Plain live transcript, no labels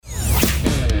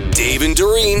Dave and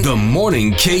Doreen, the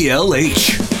morning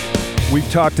KLH. We've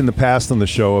talked in the past on the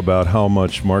show about how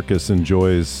much Marcus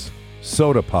enjoys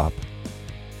soda pop.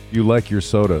 You like your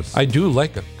sodas. I do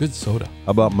like a good soda.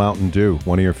 How about Mountain Dew,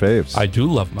 one of your faves? I do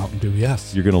love Mountain Dew,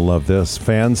 yes. You're going to love this.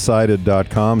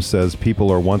 Fansided.com says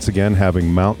people are once again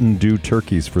having Mountain Dew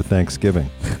turkeys for Thanksgiving.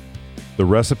 The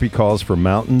recipe calls for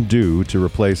Mountain Dew to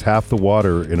replace half the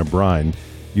water in a brine.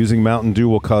 Using Mountain Dew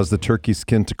will cause the turkey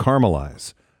skin to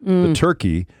caramelize. The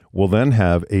turkey will then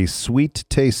have a sweet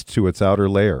taste to its outer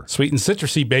layer. Sweet and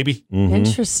citrusy, baby. Mm-hmm.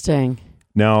 Interesting.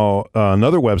 Now,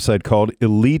 another website called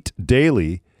Elite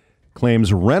Daily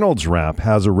claims Reynolds Wrap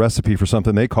has a recipe for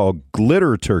something they call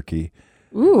glitter turkey.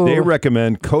 Ooh. They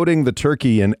recommend coating the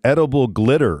turkey in edible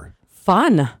glitter.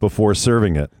 Fun. Before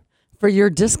serving it. For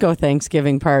your disco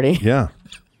Thanksgiving party. Yeah.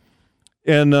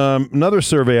 And another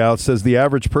survey out says the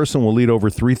average person will eat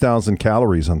over 3,000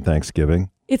 calories on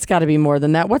Thanksgiving. It's got to be more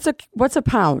than that. What's a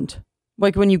pound?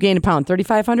 Like when you gain a pound,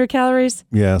 3,500 calories?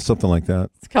 Yeah, something like that.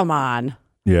 Come on.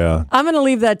 Yeah. I'm going to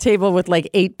leave that table with like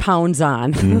 8 pounds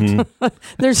on. Mm-hmm.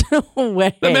 There's no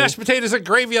way. The mashed potatoes and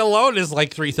gravy alone is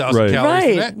like 3,000 calories. Right.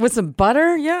 Isn't it? With some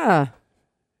butter? Yeah.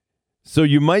 So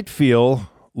you might feel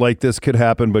like this could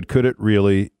happen, but could it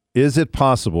really? Is it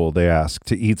possible, they ask,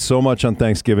 to eat so much on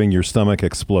Thanksgiving your stomach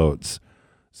explodes?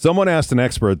 Someone asked an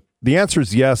expert. The answer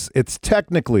is yes. It's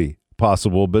technically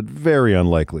possible, but very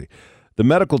unlikely. The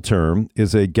medical term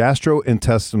is a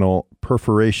gastrointestinal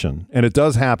perforation, and it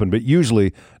does happen, but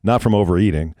usually not from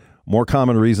overeating. More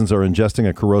common reasons are ingesting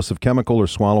a corrosive chemical or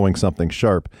swallowing something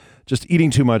sharp. Just eating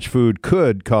too much food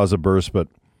could cause a burst, but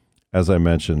as I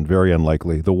mentioned, very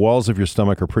unlikely. The walls of your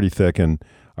stomach are pretty thick, and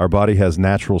our body has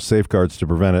natural safeguards to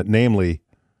prevent it, namely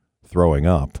throwing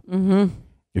up. Mm-hmm.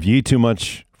 If you eat too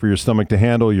much for your stomach to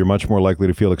handle, you're much more likely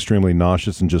to feel extremely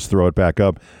nauseous and just throw it back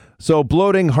up. So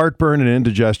bloating, heartburn, and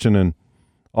indigestion and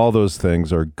all those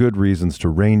things are good reasons to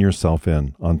rein yourself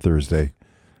in on Thursday.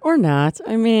 Or not.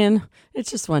 I mean, it's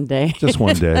just one day. Just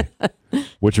one day,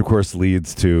 which of course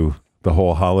leads to the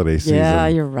whole holiday season. Yeah,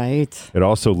 you're right. It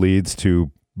also leads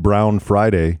to Brown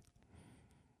Friday.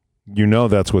 You know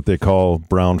that's what they call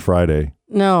Brown Friday.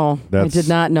 No, I did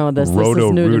not know this. This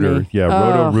is new to me. Yeah,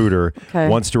 Roto-Rooter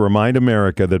wants to remind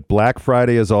America that Black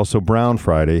Friday is also Brown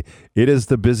Friday. It is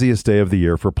the busiest day of the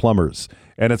year for plumbers,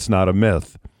 and it's not a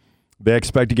myth. They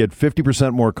expect to get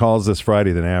 50% more calls this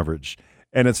Friday than average.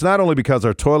 And it's not only because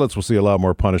our toilets will see a lot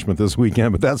more punishment this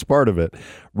weekend, but that's part of it.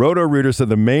 Roto-Rooter said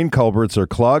the main culprits are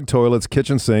clogged toilets,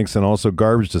 kitchen sinks, and also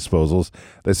garbage disposals.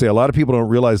 They say a lot of people don't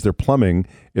realize their plumbing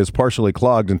is partially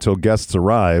clogged until guests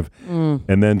arrive,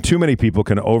 and then too many people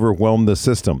can overwhelm the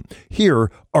system. Here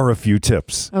are a few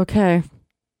tips. Okay.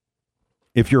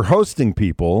 If you're hosting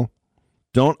people,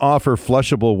 don't offer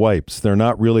flushable wipes. They're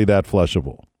not really that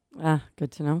flushable.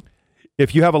 Good to know.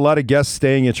 If you have a lot of guests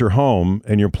staying at your home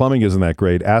and your plumbing isn't that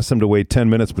great, ask them to wait 10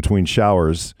 minutes between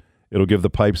showers. It'll give the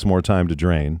pipes more time to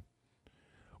drain.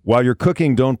 While you're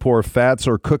cooking, don't pour fats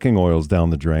or cooking oils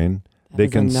down the drain. They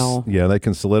can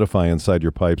solidify inside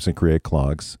your pipes and create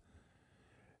clogs.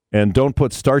 And don't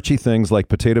put starchy things like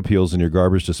potato peels in your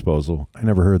garbage disposal. I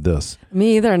never heard this.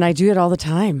 Me either, and I do it all the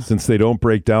time. Since they don't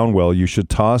break down well, you should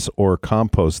toss or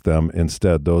compost them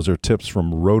instead. Those are tips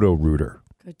from Roto-Rooter.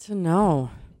 Good to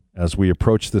know. As we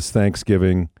approach this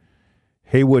Thanksgiving,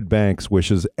 Haywood Banks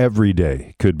wishes every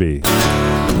day could be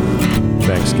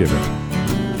Thanksgiving.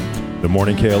 The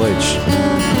Morning KLH.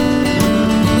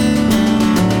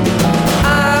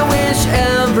 I wish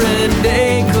every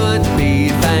day could be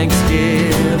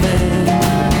Thanksgiving.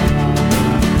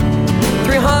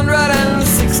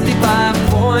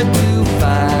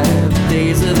 365.25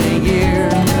 days of the year.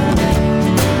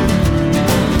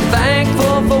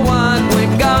 Thankful for what we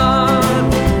got.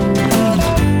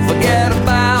 Forget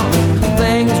about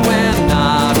things we're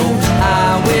not.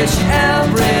 I wish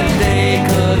every day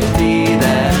could be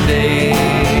that day.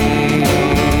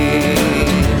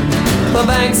 The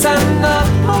banks and the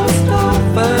post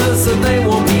office, they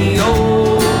won't be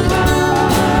over.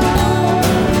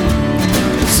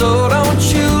 So don't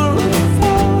you look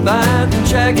for that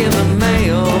check in the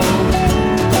mail.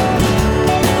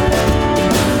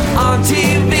 On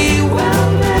TV, well,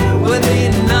 there would be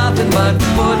nothing but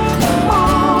football.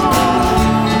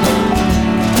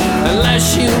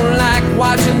 Unless you like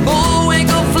watching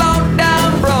Bullwinkle float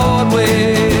down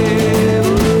Broadway.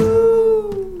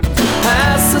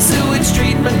 Past the sewage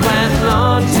treatment plant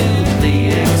onto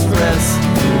the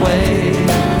expressway.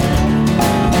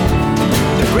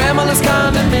 The grandmother's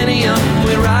condominium,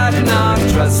 we're riding our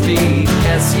trusty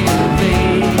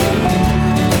SUV.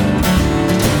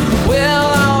 We'll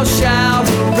all shout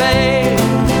hooray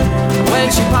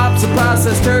when she pops a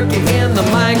processed turkey in the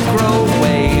microwave.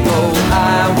 microwave. Oh,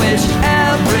 I wish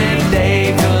every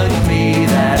day could be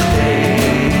that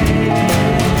day.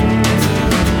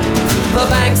 The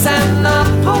banks and the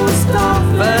post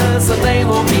office, they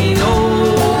won't be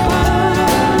open.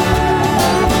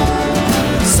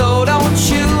 So don't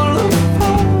you look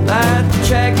for that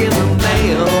check in the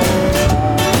mail.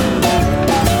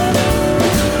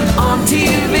 On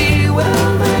TV, well,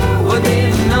 there would be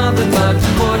nothing but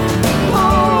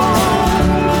football.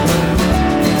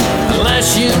 Unless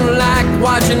you like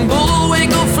watching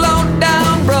Bullwinkle float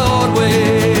down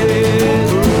Broadway.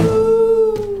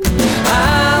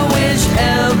 I wish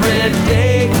every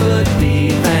day could be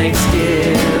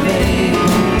Thanksgiving.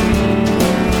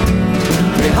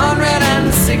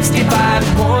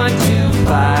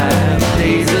 365.25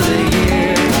 days of the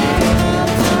year.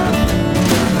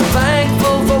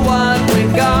 Thankful for what we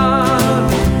got.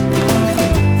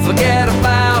 Forget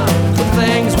about the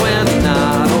things we're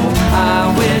not. Oh, I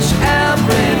wish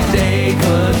every day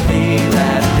could be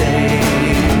that day.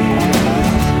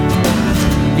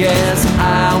 Yes, I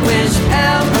wish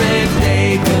every